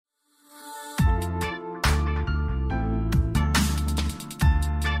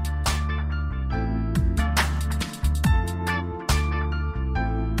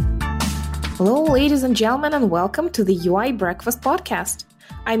Hello, ladies and gentlemen, and welcome to the UI Breakfast Podcast.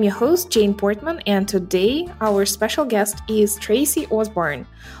 I'm your host, Jane Portman, and today our special guest is Tracy Osborne,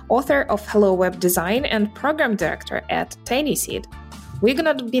 author of Hello Web Design and program director at TinySeed. We're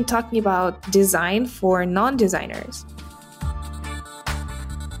going to be talking about design for non-designers.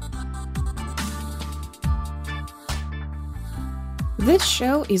 This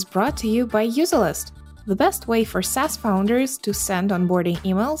show is brought to you by Userlist, the best way for SaaS founders to send onboarding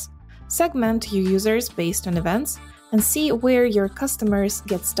emails, segment your users based on events, and see where your customers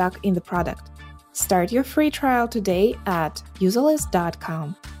get stuck in the product. Start your free trial today at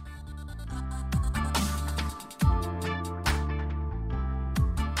userlist.com.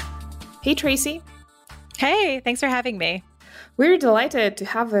 Hey, Tracy. Hey, thanks for having me. We're delighted to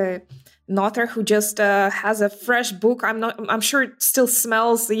have an author who just has a fresh book. I'm sure it still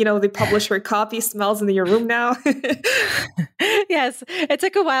smells, the publisher copy smells in your room now. Yes, it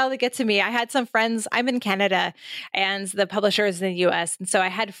took a while to get to me. I had some friends, I'm in Canada and the publisher is in the US. And so I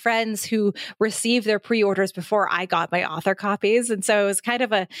had friends who received their pre-orders before I got my author copies. And so it was kind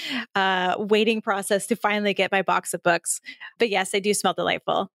of a waiting process to finally get my box of books. But yes, they do smell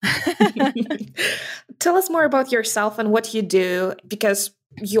delightful. Tell us more about yourself and what you do, because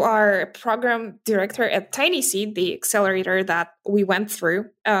you are a program director at TinySeed, the accelerator that we went through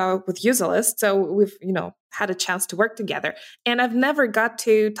with Userlist. So we've, had a chance to work together. And I've never got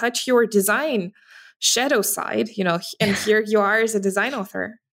to touch your design shadow side, and here you are as a design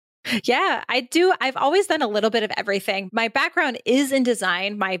author. Yeah, I do. I've always done a little bit of everything. My background is in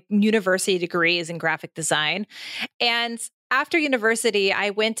design. My university degree is in graphic design. And after university, I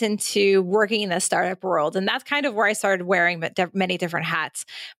went into working in the startup world. And that's kind of where I started wearing many different hats.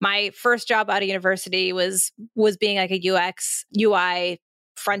 My first job out of university was being like a UX, UI,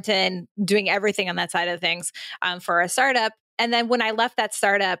 front end, doing everything on that side of things for a startup. And then when I left that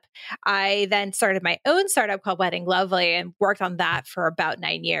startup, I then started my own startup called Wedding Lovely and worked on that for about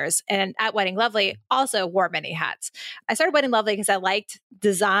 9 years. And at Wedding Lovely, also wore many hats. I started Wedding Lovely because I liked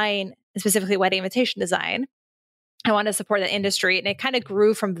design, specifically wedding invitation design. I wanted to support the industry. And it kind of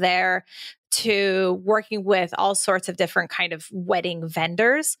grew from there to working with all sorts of different kind of wedding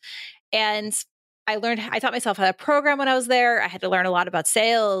vendors. And I taught myself how to program when I was there. I had to learn a lot about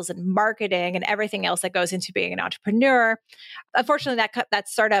sales and marketing and everything else that goes into being an entrepreneur. Unfortunately, that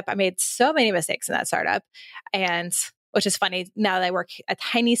startup, I made so many mistakes in that startup. And which is funny now that I work at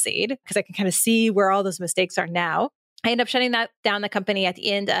TinySeed, because I can kind of see where all those mistakes are now. I ended up shutting down the company at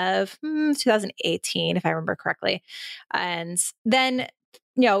the end of 2018, if I remember correctly. And then,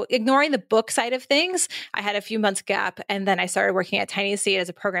 ignoring the book side of things, I had a few months gap, and then I started working at TinySeed as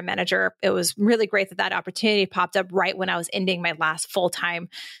a program manager. It was really great that opportunity popped up right when I was ending my last full-time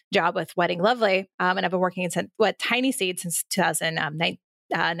job with Wedding Lovely. And I've been working at TinySeed since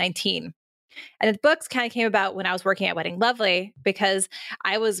 2019. And the books kind of came about when I was working at Wedding Lovely because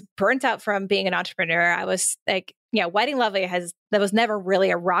I was burnt out from being an entrepreneur. I was like, Wedding Lovely that was never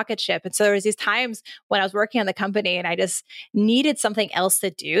really a rocket ship. And so there was these times when I was working on the company and I just needed something else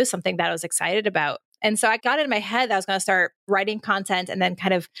to do, something that I was excited about. And so I got it in my head that I was going to start writing content, and then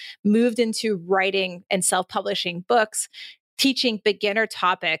kind of moved into writing and self-publishing books, teaching beginner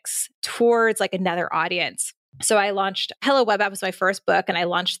topics towards like another audience. So I launched Hello Web App was my first book, and I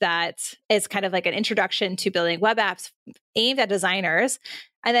launched that as kind of like an introduction to building web apps aimed at designers.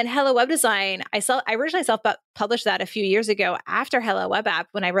 And then Hello Web Design, I originally self-published that a few years ago after Hello Web App,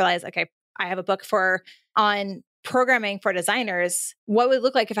 when I realized, okay, I have a book on programming for designers. What would it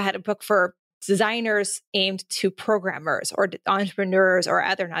look like if I had a book for designers aimed to programmers or entrepreneurs or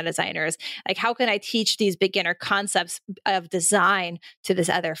other non-designers? Like, how can I teach these beginner concepts of design to this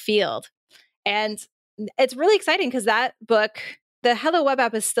other field? And it's really exciting because that book, the Hello Web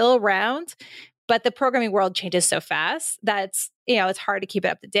App, is still around, but the programming world changes so fast that it's hard to keep it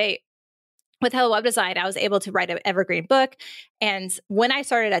up to date. With Hello Web Design, I was able to write an evergreen book. And when I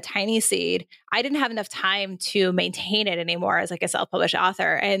started at TinySeed, I didn't have enough time to maintain it anymore as like a self-published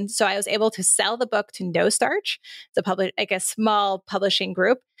author. And so I was able to sell the book to No Starch, a small publishing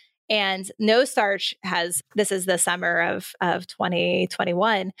group. And No Starch this is the summer of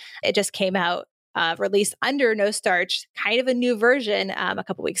 2021. It just came out, released under No Starch, kind of a new version a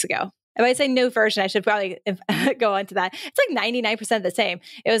couple weeks ago. If I say new version, I should probably go into that. It's like 99% the same.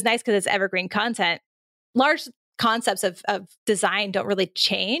 It was nice because it's evergreen content. Large concepts of design don't really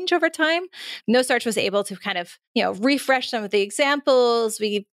change over time. No Starch was able to kind of, refresh some of the examples.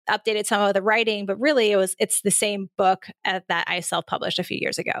 We updated some of the writing, but really it's the same book that I self-published a few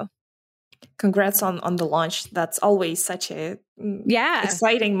years ago. Congrats on the launch. That's always such a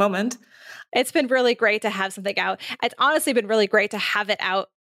exciting moment. It's been really great to have something out. It's honestly been really great to have it out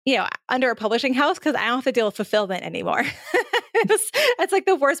under a publishing house because I don't have to deal with fulfillment anymore. That's like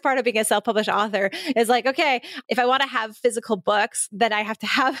the worst part of being a self-published author is like, okay, if I want to have physical books, then I have to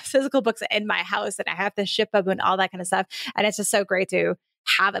have physical books in my house and I have to ship them and all that kind of stuff. And it's just so great to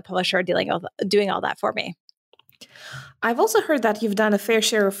have a publisher doing all that for me. I've also heard that you've done a fair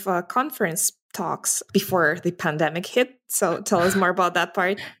share of conference talks before the pandemic hit. So tell us more about that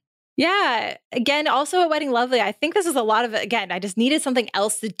part. Yeah. Again, also at Wedding Lovely, I think this is a lot of it. Again, I just needed something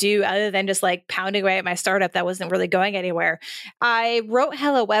else to do other than just like pounding away at my startup that wasn't really going anywhere. I wrote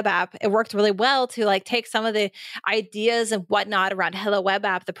Hello Web App. It worked really well to like take some of the ideas and whatnot around Hello Web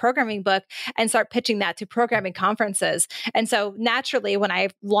App, the programming book, and start pitching that to programming conferences. And so naturally, when I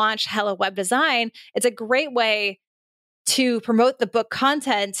launched Hello Web Design, it's a great way to promote the book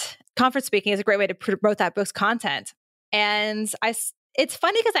content. Conference speaking is a great way to promote that book's content. And it's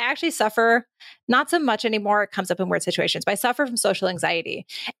funny because I actually suffer, not so much anymore, it comes up in weird situations, but I suffer from social anxiety.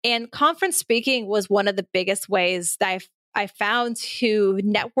 And conference speaking was one of the biggest ways that I found to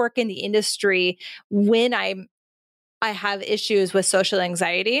network in the industry when I have issues with social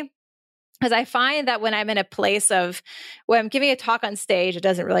anxiety. Because I find that when I'm in a place of when I'm giving a talk on stage, it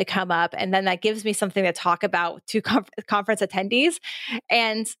doesn't really come up. And then that gives me something to talk about to conference attendees.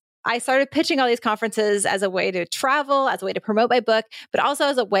 And I started pitching all these conferences as a way to travel, as a way to promote my book, but also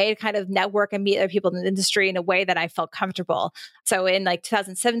as a way to kind of network and meet other people in the industry in a way that I felt comfortable. So in like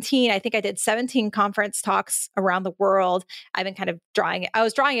 2017, I think I did 17 conference talks around the world. I've been kind of drawing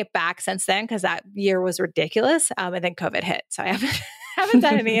it back since then because that year was ridiculous. And then COVID hit. So I haven't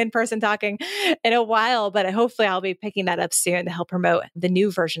done any in-person talking in a while, but hopefully I'll be picking that up soon to help promote the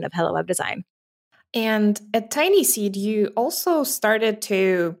new version of Hello Web Design. And at Tiny Seed, you also started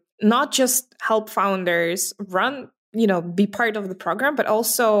to not just help founders run, be part of the program, but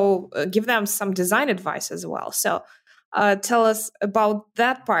also give them some design advice as well. So tell us about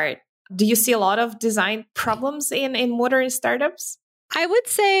that part. Do you see a lot of design problems in modern startups? I would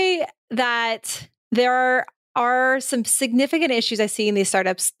say that there are some significant issues I see in these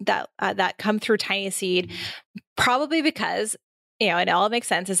startups that come through Tiny Seed, probably because and it all makes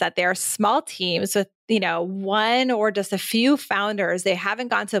sense, is that they're small teams with, one or just a few founders. They haven't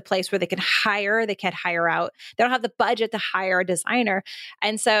gone to a place where they can't hire out. They don't have the budget to hire a designer.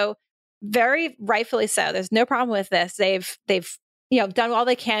 And so very rightfully so, there's no problem with this. They've done all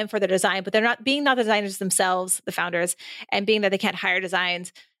they can for the design, but they're not designers themselves, the founders, and being that they can't hire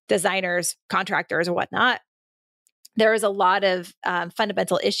designers, contractors or whatnot. There is a lot of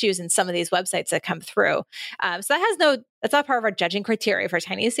fundamental issues in some of these websites that come through. So that's not part of our judging criteria for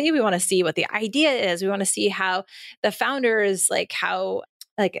Tiny Seed. We want to see what the idea is. We want to see how the founders, how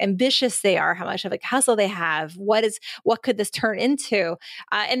ambitious they are, how much of a hustle they have. What could this turn into?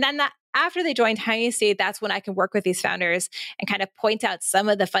 And then after they join Tiny Seed, that's when I can work with these founders and kind of point out some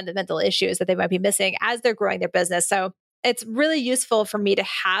of the fundamental issues that they might be missing as they're growing their business. So it's really useful for me to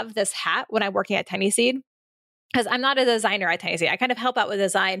have this hat when I'm working at Tiny Seed, because I'm not a designer at Tiny Seed. I kind of help out with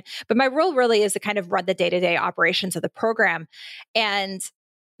design, but my role really is to kind of run the day-to-day operations of the program. And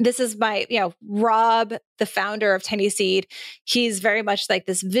this is my, Rob, the founder of Tiny Seed. He's very much like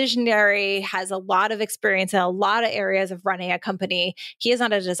this visionary, has a lot of experience in a lot of areas of running a company. He is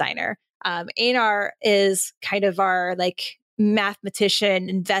not a designer. Einar is kind of our mathematician,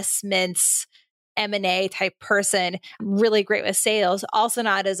 investments, M&A type person, really great with sales, also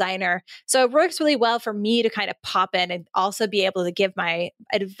not a designer. So it works really well for me to kind of pop in and also be able to give my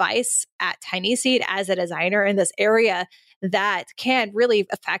advice at Tiny Seed as a designer in this area that can really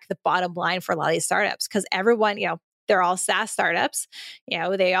affect the bottom line for a lot of these startups. Because everyone, they're all SaaS startups,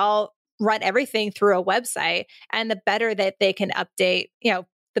 they all run everything through a website, and the better that they can update,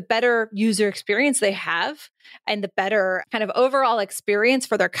 the better user experience they have and the better kind of overall experience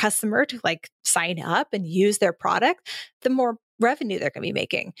for their customer to sign up and use their product, the more revenue they're going to be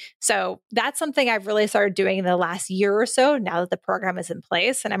making. So that's something I've really started doing in the last year or so now that the program is in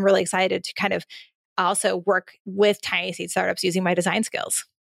place. And I'm really excited to kind of also work with Tiny Seed startups using my design skills.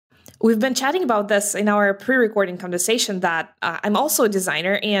 We've been chatting about this in our pre-recording conversation that I'm also a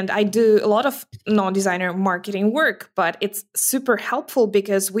designer and I do a lot of non-designer marketing work, but it's super helpful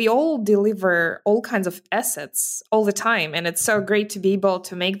because we all deliver all kinds of assets all the time. And it's so great to be able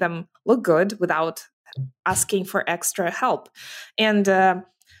to make them look good without asking for extra help. And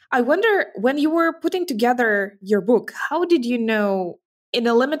I wonder, when you were putting together your book, how did you know in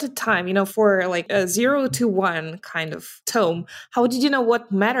a limited time, for a 0 to 1 kind of tome, how did you know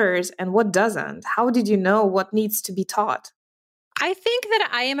what matters and what doesn't? How did you know what needs to be taught? I think that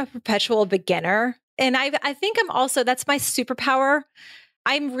I am a perpetual beginner. And I think I'm also, that's my superpower.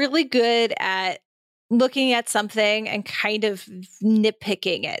 I'm really good at looking at something and kind of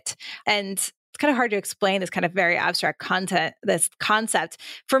nitpicking it. And it's kind of hard to explain this kind of very abstract this concept.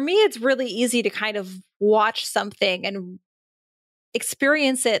 For me, it's really easy to kind of watch something and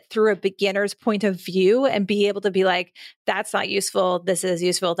experience it through a beginner's point of view and be able to be like, that's not useful. This is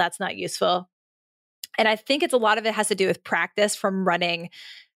useful. That's not useful. And I think a lot of it has to do with practice from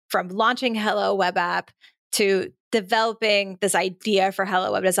launching Hello Web App to developing this idea for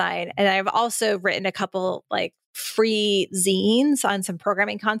Hello Web Design. And I've also written a couple like free zines on some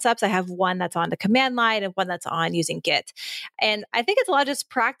programming concepts. I have one that's on the command line and one that's on using Git. And I think it's a lot of just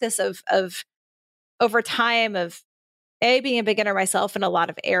practice of over time of being a beginner myself in a lot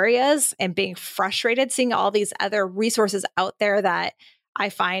of areas and being frustrated, seeing all these other resources out there that I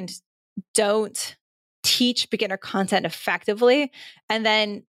find don't teach beginner content effectively. And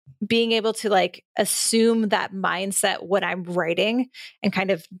then being able to like assume that mindset when I'm writing and kind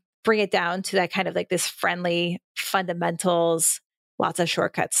of bring it down to that kind of like this friendly fundamentals, lots of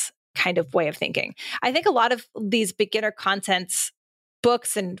shortcuts kind of way of thinking. I think a lot of these beginner contents,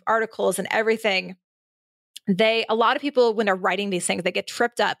 books and articles and everything, a lot of people when they're writing these things, they get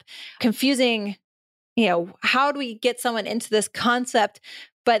tripped up, confusing, how do we get someone into this concept,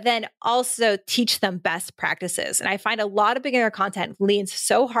 but then also teach them best practices. And I find a lot of beginner content leans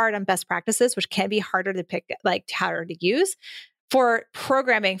so hard on best practices, which can be harder to pick, like harder to use. For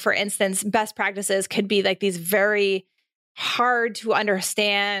programming, for instance, best practices could be like these very hard to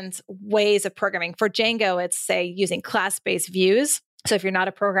understand ways of programming. For Django, it's say using class-based views. So if you're not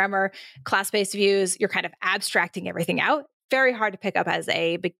a programmer, class-based views, you're kind of abstracting everything out. Very hard to pick up as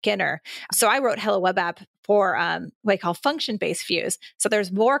a beginner. So I wrote Hello Web App for what I call function-based views. So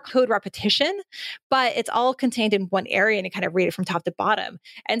there's more code repetition, but it's all contained in one area and you kind of read it from top to bottom.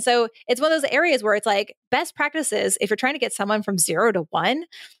 And so it's one of those areas where it's like best practices, if you're trying to get someone from 0 to 1,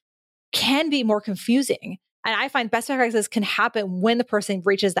 can be more confusing. And I find best practices can happen when the person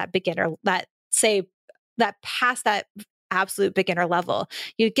reaches that beginner, that past that absolute beginner level.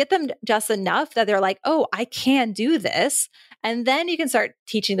 You get them just enough that they're like, oh, I can do this. And then you can start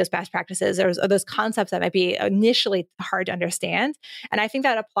teaching those best practices or those concepts that might be initially hard to understand. And I think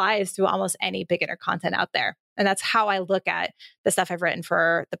that applies to almost any beginner content out there. And that's how I look at the stuff I've written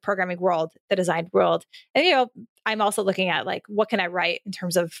for the programming world, the design world. And, I'm also looking at like, what can I write in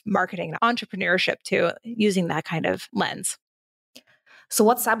terms of marketing and entrepreneurship too, using that kind of lens. So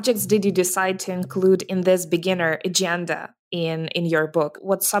what subjects did you decide to include in this beginner agenda in your book?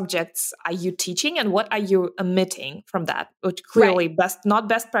 What subjects are you teaching and what are you omitting from that? Which clearly not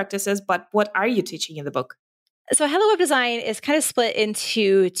best practices, but what are you teaching in the book? So Hello Web Design is kind of split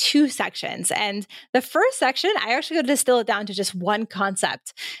into 2 sections. And the first section, I actually go to distill it down to just one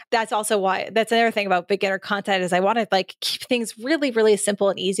concept. That's another thing about beginner content is I want to like keep things really, really simple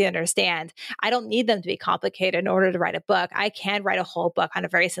and easy to understand. I don't need them to be complicated in order to write a book. I can write a whole book on a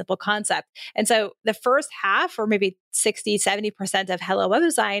very simple concept. And so the first half, or maybe 60, 70% of Hello Web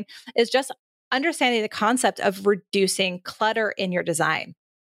Design is just understanding the concept of reducing clutter in your design.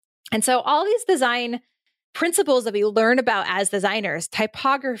 And so all these design principles that we learn about as designers,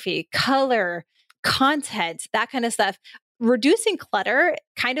 typography, color, content, that kind of stuff, reducing clutter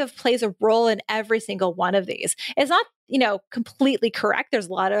kind of plays a role in every single one of these. It's not, completely correct. There's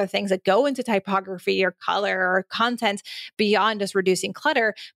a lot of other things that go into typography or color or content beyond just reducing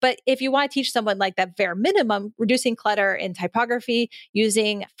clutter. But if you want to teach someone like that bare minimum, reducing clutter in typography,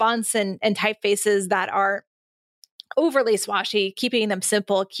 using fonts and typefaces that are overly swashy, keeping them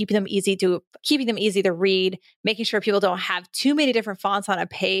simple, keeping them easy to read, making sure people don't have too many different fonts on a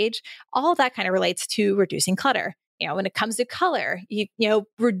page. All that kind of relates to reducing clutter. When it comes to color,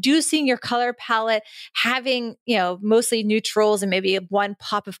 reducing your color palette, having, mostly neutrals and maybe one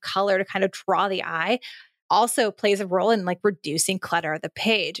pop of color to kind of draw the eye also plays a role in like reducing clutter of the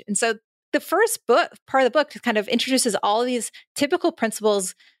page. And so the first part of the book kind of introduces all these typical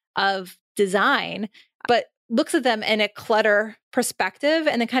principles of design, but looks at them in a clutter perspective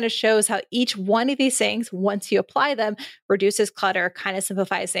and then kind of shows how each one of these things, once you apply them, reduces clutter, kind of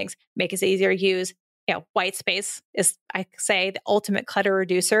simplifies things, makes it easier to use. White space is, I say, the ultimate clutter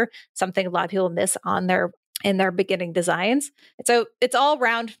reducer, something a lot of people miss in their beginning designs. And so it's all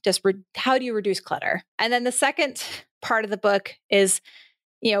around just how do you reduce clutter? And then the second part of the book is,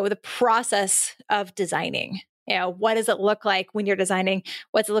 the process of designing. What does it look like when you're designing?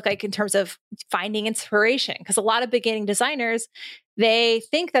 What does it look like in terms of finding inspiration? Because a lot of beginning designers, they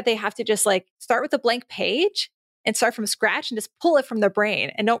think that they have to just like start with a blank page and start from scratch and just pull it from their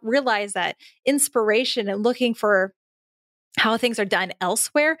brain and don't realize that inspiration and looking for how things are done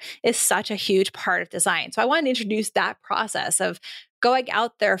elsewhere is such a huge part of design. So I wanted to introduce that process of going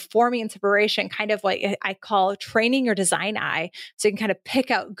out there, forming inspiration, kind of like I call training your design eye. So you can kind of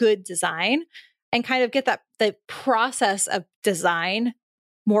pick out good design and kind of get the process of design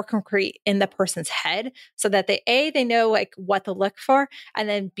more concrete in the person's head so that they know like what to look for, and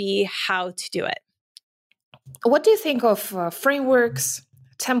then B, how to do it. What do you think of frameworks,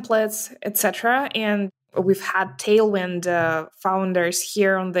 templates, etc.? And we've had Tailwind founders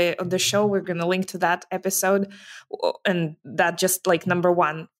here on the show. We're going to link to that episode, and that just like number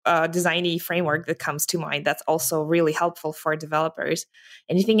one designy framework that comes to mind. That's also really helpful for developers.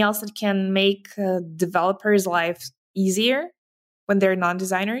 Anything else that can make developers' lives easier when they're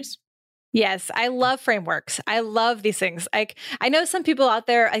non-designers? Yes, I love frameworks. I love these things. Like I know some people out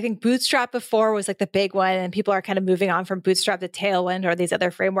there, I think Bootstrap before was like the big one, and people are kind of moving on from Bootstrap to Tailwind or these other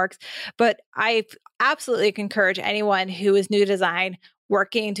frameworks. But I absolutely encourage anyone who is new to design,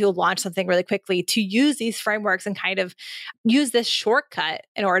 working to launch something really quickly, to use these frameworks and kind of use this shortcut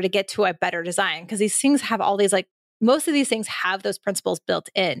in order to get to a better design. Because these things have all these, like, most of these things have those principles built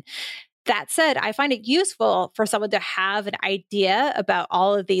in. That said, I find it useful for someone to have an idea about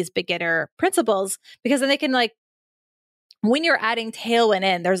all of these beginner principles, because then they can, like, when you're adding Tailwind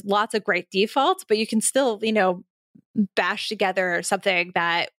in, there's lots of great defaults, but you can still, bash together something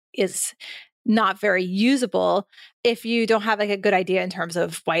that is not very usable if you don't have like a good idea in terms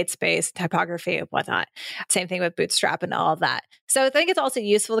of white space, typography, and whatnot. Same thing with Bootstrap and all of that. So I think it's also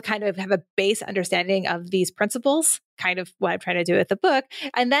useful to kind of have a base understanding of these principles, kind of what I'm trying to do with the book,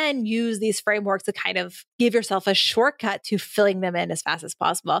 and then use these frameworks to kind of give yourself a shortcut to filling them in as fast as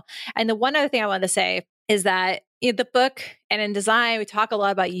possible. And the one other thing I want to say is that in the book and in design, we talk a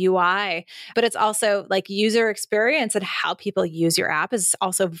lot about UI, but it's also like user experience and how people use your app is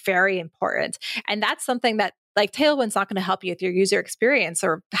also very important. And that's something that, like, Tailwind's not going to help you with your user experience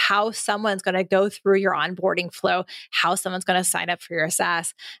or how someone's going to go through your onboarding flow, how someone's going to sign up for your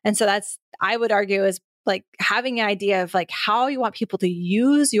SaaS. And so that's, I would argue, is like having an idea of like how you want people to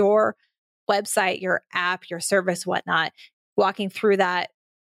use your website, your app, your service, whatnot, walking through that,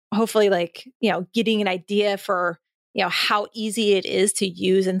 hopefully like, getting an idea for, how easy it is to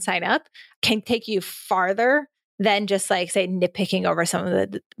use and sign up can take you farther than just like, say, nitpicking over some of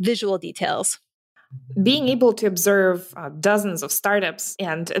the visual details. Being able to observe dozens of startups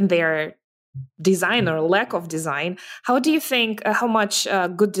and their design or lack of design, how do you think how much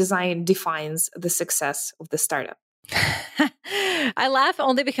good design defines the success of the startup? I laugh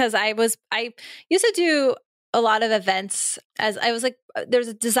only because I used to do a lot of events as I was like, there's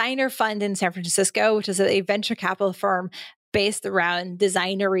a designer fund in San Francisco, which is a venture capital firm based around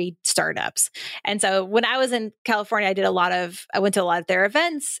designery startups. And so when I was in California, I went to a lot of their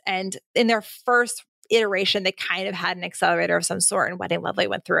events, and in their first iteration, they kind of had an accelerator of some sort, and Wedding Lovely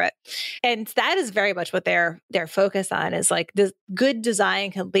went through it. And that is very much what they're focused on, is like this good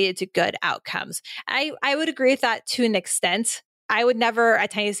design can lead to good outcomes. I would agree with that to an extent. I would never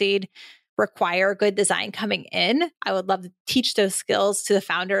at TinySeed require good design coming in. I would love to teach those skills to the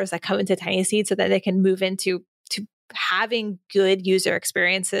founders that come into TinySeed so that they can move into having good user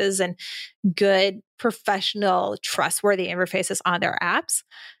experiences and good professional, trustworthy interfaces on their apps.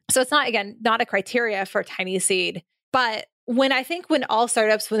 So it's not, again, not a criteria for TinySeed. But when all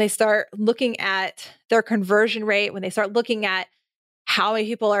startups, when they start looking at their conversion rate, when they start looking at how many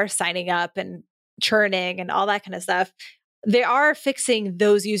people are signing up and churning and all that kind of stuff, they are fixing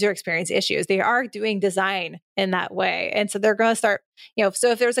those user experience issues. They are doing design in that way. And so they're going to start,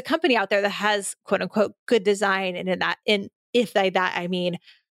 so if there's a company out there that has quote unquote good design, and I mean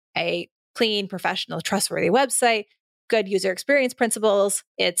a clean, professional, trustworthy website, good user experience principles,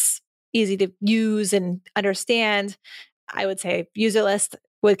 it's easy to use and understand. I would say UserList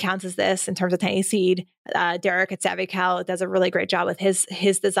would count as this in terms of TinySeed. Derek at SavvyCal does a really great job with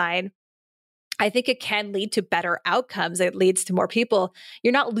his design. I think it can lead to better outcomes. It leads to more people.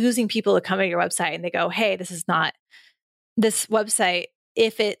 You're not losing people to come to your website and they go, hey, this is not this website.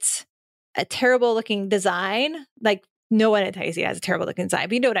 If it's a terrible looking design, like no one at TinySeed has a terrible looking design,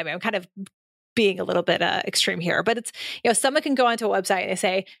 but you know what I mean? I'm kind of being a little bit extreme here, but it's, someone can go onto a website and they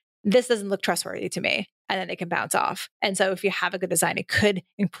say, this doesn't look trustworthy to me. And then they can bounce off. And so if you have a good design, it could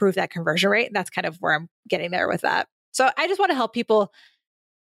improve that conversion rate. That's kind of where I'm getting there with that. So I just want to help people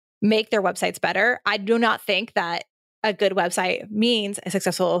make their websites better. I do not think that a good website means a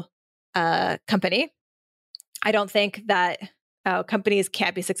successful company. I don't think that companies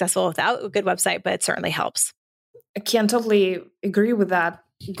can't be successful without a good website, but it certainly helps. I can totally agree with that.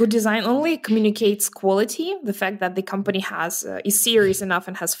 Good design only communicates quality. The fact that the company is serious enough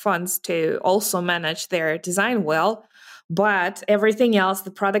and has funds to also manage their design well. But everything else, the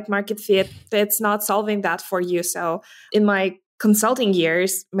product market fit, it's not solving that for you. So in my consulting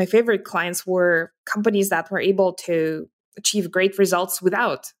years, my favorite clients were companies that were able to achieve great results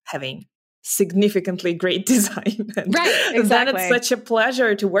without having significantly great design. And right, exactly. then it's such a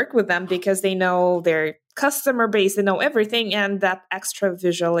pleasure to work with them because they know their customer base, they know everything, and that extra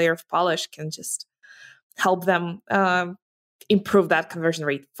visual layer of polish can just help them improve that conversion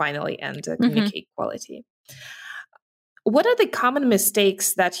rate finally and communicate quality. What are the common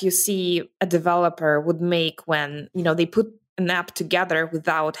mistakes that you see a developer would make when, they put an app together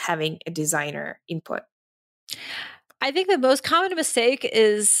without having a designer input? I think the most common mistake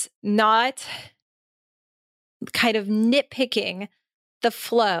is not kind of nitpicking the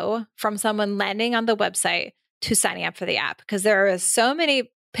flow from someone landing on the website to signing up for the app, because there are so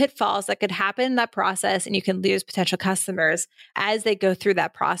many pitfalls that could happen in that process, and you can lose potential customers as they go through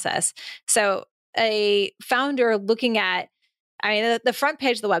that process. So a founder looking at, the front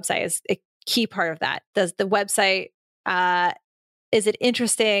page of the website is a key part of that. Does the website, is it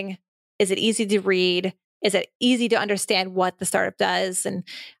interesting? Is it easy to read? Is it easy to understand what the startup does? And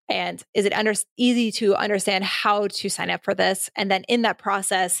is it easy to understand how to sign up for this? And then in that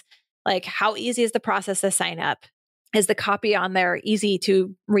process, like, how easy is the process to sign up? Is the copy on there easy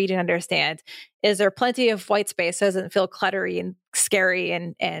to read and understand? Is there plenty of white space so it doesn't feel cluttery and scary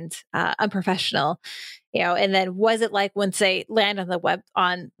and unprofessional? And then was it like when, say, land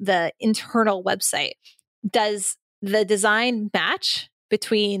on the internal website? Does the design match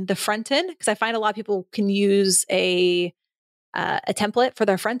between the front end? Because I find a lot of people can use a template for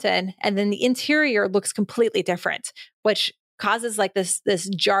their front end, and then the interior looks completely different, which causes like this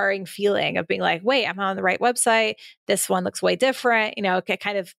jarring feeling of being like, wait, I'm on the right website. This one looks way different. It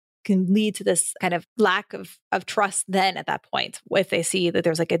kind of can lead to this kind of lack of trust then at that point, if they see that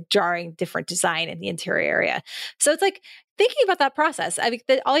there's like a jarring different design in the interior area. So it's like thinking about that process. I mean,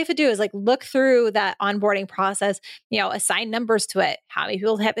 all you have to do is like look through that onboarding process, assign numbers to it. How many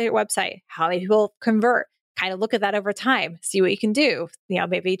people have their website? How many people convert? Kind of look at that over time, see what you can do.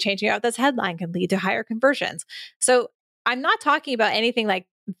 Maybe changing out this headline can lead to higher conversions. So I'm not talking about anything like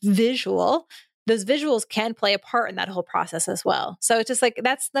visual. Those visuals can play a part in that whole process as well. So it's just like,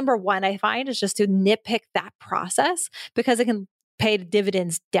 that's number one, I find, is just to nitpick that process, because it can pay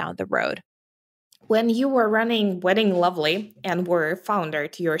dividends down the road. When you were running Wedding Lovely and were founder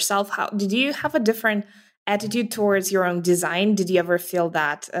to yourself, how did you have a different attitude towards your own design? Did you ever feel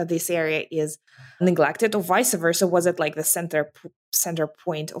that this area is neglected, or vice versa? Was it like the center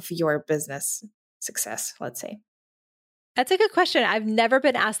point of your business success, let's say? That's a good question. I've never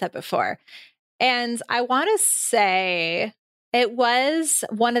been asked that before. And I want to say it was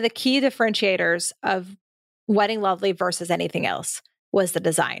one of the key differentiators of Wedding Lovely versus anything else, was the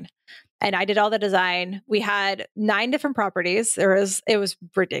design. And I did all the design. We had 9 different properties. It was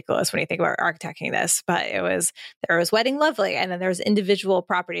ridiculous when you think about architecting this, but there was Wedding Lovely, and then there's individual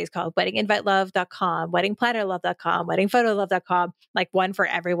properties called weddinginvitelove.com, weddingplannerlove.com, weddingphotolove.com, like one for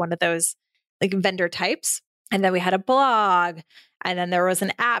every one of those like vendor types. And then we had a blog, and then there was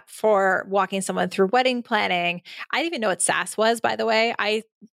an app for walking someone through wedding planning. I didn't even know what SaaS was, by the way. I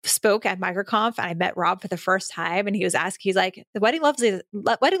spoke at MicroConf and I met Rob for the first time, and he's like, "The Wedding Lovely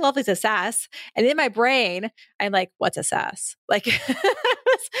is a SaaS." And in my brain, I'm like, "What's a SaaS?" Like,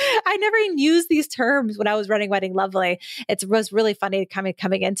 I never even used these terms when I was running Wedding Lovely. It was really funny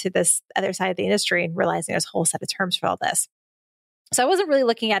coming into this other side of the industry and realizing there's a whole set of terms for all this. So I wasn't really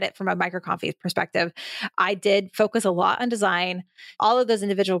looking at it from a MicroConf perspective. I did focus a lot on design. All of those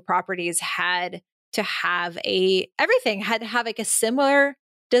individual properties had to have everything had to have like a similar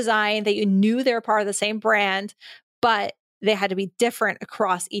design that you knew they were part of the same brand, but they had to be different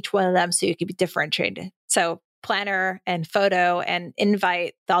across each one of them so you could be differentiated. So planner and photo and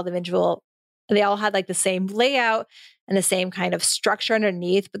invite, they all had like the same layout and the same kind of structure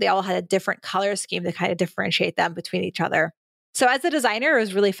underneath, but they all had a different color scheme to kind of differentiate them between each other. So as a designer, it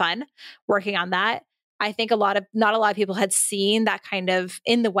was really fun working on that. I think not a lot of people had seen that kind of,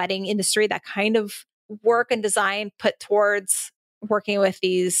 in the wedding industry, that kind of work and design put towards working with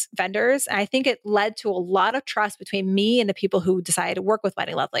these vendors. And I think it led to a lot of trust between me and the people who decided to work with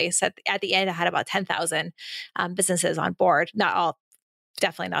Wedding Lovely. So at the end, I had about 10,000 businesses on board.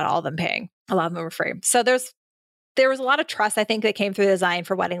 Definitely not all of them paying. A lot of them were free. So there was a lot of trust, I think, that came through the design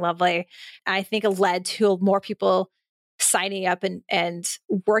for Wedding Lovely. And I think it led to more people signing up and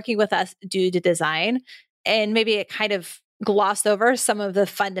working with us due to design. And maybe it kind of glossed over some of the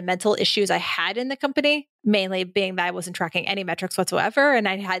fundamental issues I had in the company, mainly being that I wasn't tracking any metrics whatsoever. And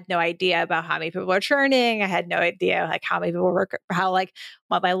I had no idea about how many people were churning. I had no idea like how many people work,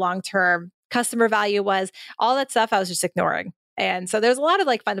 what my long-term customer value was. All that stuff I was just ignoring. And so there's a lot of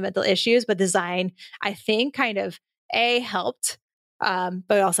like fundamental issues, but design, I think, kind of A, helped,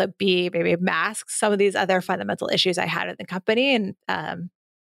 but also B, maybe masked some of these other fundamental issues I had in the company. And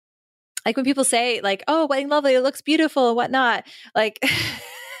like when people say like, oh, Wedding Lovely, it looks beautiful and whatnot, like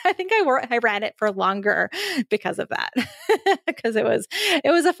I think I ran it for longer because of that, because it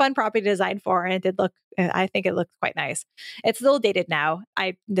was a fun property to design for, and it did look. I think it looked quite nice. It's a little dated now.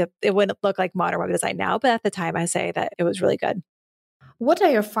 It wouldn't look like modern web design now, but at the time, I say that it was really good. What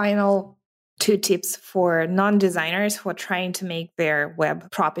are your final 2 tips for non-designers who are trying to make their web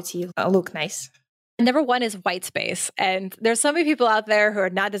property look nice? Number 1 is white space. And there's so many people out there who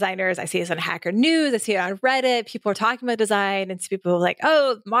are not designers. I see this on Hacker News. I see it on Reddit. People are talking about design, and people are like,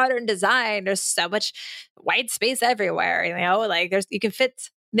 oh, modern design. There's so much white space everywhere. You know, like you can fit.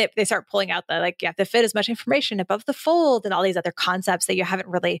 They start pulling out you have to fit as much information above the fold and all these other concepts that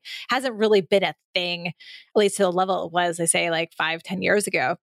hasn't really been a thing, at least to the level it was, they say, like 5-10 years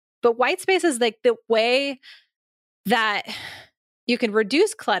ago. But white space is like the way that you can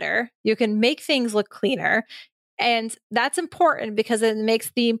reduce clutter, you can make things look cleaner. And that's important because it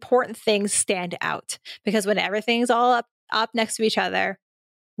makes the important things stand out. Because when everything's all up next to each other,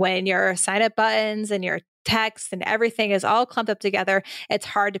 when your sign up buttons and your text and everything is all clumped up together, it's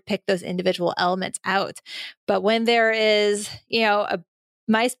hard to pick those individual elements out. But when there is, a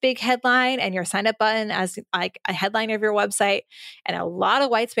nice big headline and your sign up button as like a headline of your website and a lot of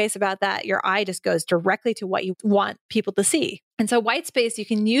white space about that, your eye just goes directly to what you want people to see. And so white space, you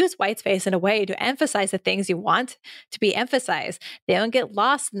can use white space in a way to emphasize the things you want to be emphasized. They don't get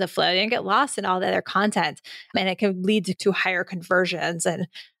lost in the flow. They don't get lost in all the other content. And it can lead to higher conversions and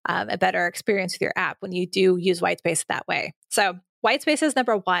a better experience with your app when you do use white space that way. So white space is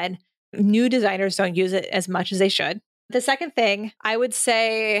number 1. New designers don't use it as much as they should. The second thing I would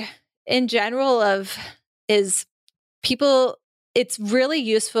say in general is people, it's really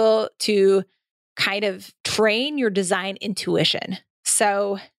useful to kind of train your design intuition.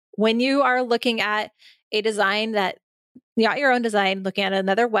 So when you are looking at a design not your own design, looking at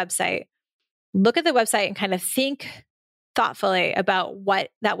another website, look at the website and kind of think thoughtfully about what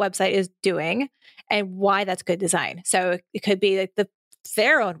that website is doing and why that's good design. So it could be like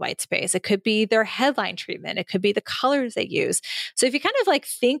their own white space. It could be their headline treatment. It could be the colors they use. So if you kind of like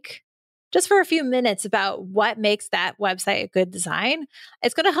think just for a few minutes about what makes that website a good design,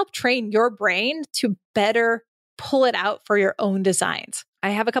 it's going to help train your brain to better pull it out for your own designs. I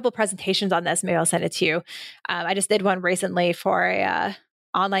have a couple of presentations on this. Maybe I'll send it to you. I just did one recently for a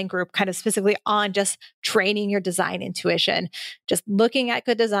online group kind of specifically on just training your design intuition, just looking at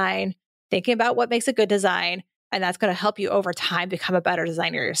good design, thinking about what makes a good design. And that's going to help you over time become a better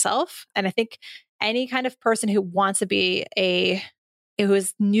designer yourself. And I think any kind of person who wants to be who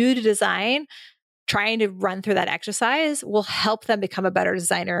is new to design, trying to run through that exercise will help them become a better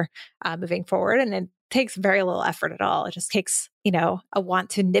designer moving forward. And it takes very little effort at all. It just takes, a want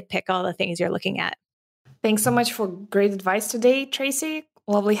to nitpick all the things you're looking at. Thanks so much for great advice today, Tracy.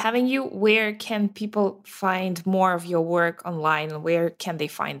 Lovely having you. Where can people find more of your work online? Where can they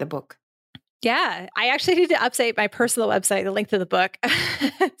find the book? Yeah, I actually need to update my personal website, the link to the book.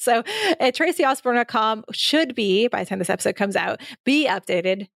 So at tracyosborne.com should be, by the time this episode comes out, be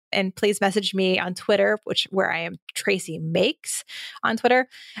updated. And please message me on Twitter, where I am Tracy Makes on Twitter.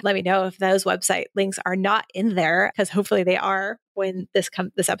 Let me know if those website links are not in there, because hopefully they are when this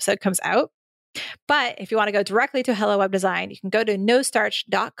episode comes out. But if you want to go directly to Hello Web Design, you can go to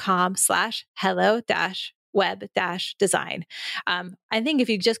nostarch.com/hello-web-design. I think if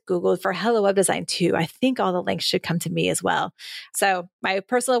you just Googled for Hello Web Design 2, I think all the links should come to me as well. So my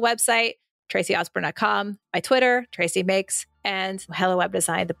personal website, tracyosborne.com, my Twitter, Tracy Makes, and Hello Web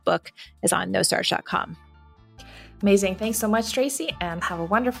Design, the book, is on nostarch.com. Amazing. Thanks so much, Tracy, and have a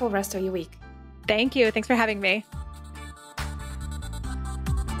wonderful rest of your week. Thank you. Thanks for having me.